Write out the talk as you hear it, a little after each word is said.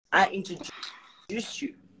I introduced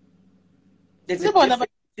you. There's a You wanna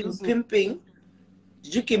difference in pimping.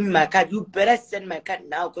 Did you give me my card? You better send my card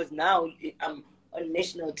now, because now I'm on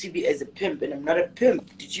national TV as a pimp, and I'm not a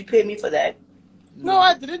pimp. Did you pay me for that? No,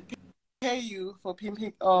 I didn't pay you for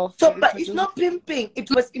pimping off. So, but it's not pimping. It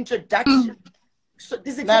was introduction. So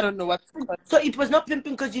this is. I don't know what. So it was not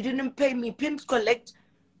pimping because you didn't pay me. Pimps collect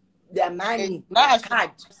their money. Now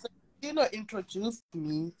Card. You know, introduced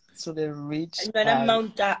me to the rich. And when I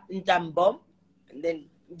mount in Tambo, and then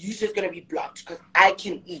you're just gonna be blocked because I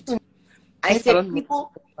can eat. I said,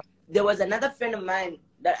 people. There was another friend of mine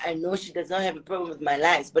that I know she does not have a problem with my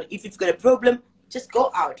lies, but if you've got a problem, just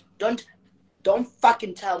go out. Don't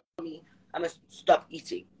fucking tell me I must stop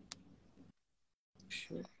eating.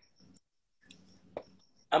 Sure.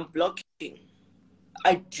 I'm blocking.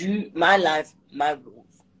 I do my life, my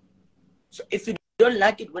rules. So if you don't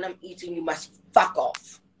like it when I'm eating, you must fuck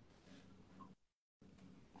off.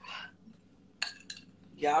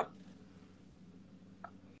 Yeah.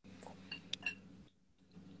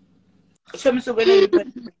 So when are you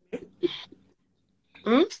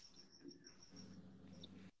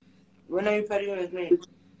When are you partying with me?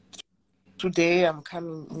 Today I'm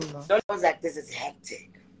coming, Don't know that this is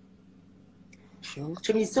hectic. Sure.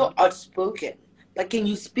 To me, so outspoken. But can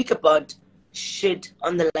you speak about shit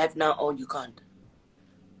on the live now, or you can't?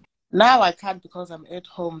 Now I can't because I'm at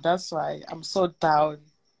home. That's why I'm so down.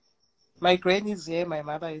 My granny is here, my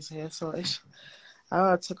mother is here, so I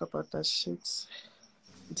want to talk about that shit.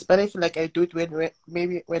 It's better if like I do it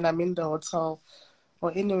maybe when I'm in the hotel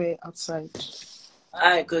or anywhere outside.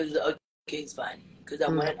 Alright, because okay, it's fine. Because I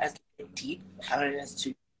wanted us to get deep. I wanted us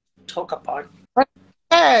to talk about. But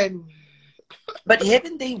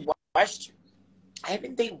haven't they washed?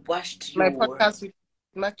 Haven't they washed your... My podcast with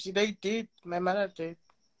Machi? They did. My mother did.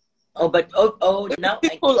 Oh, but now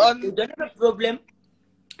you don't have a problem.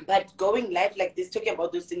 But going live like this, talking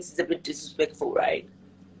about those things is a bit disrespectful, right?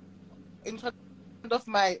 In front of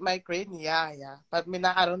my granny, yeah. But me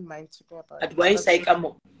now, I don't mind talking about it. But why say come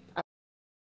on?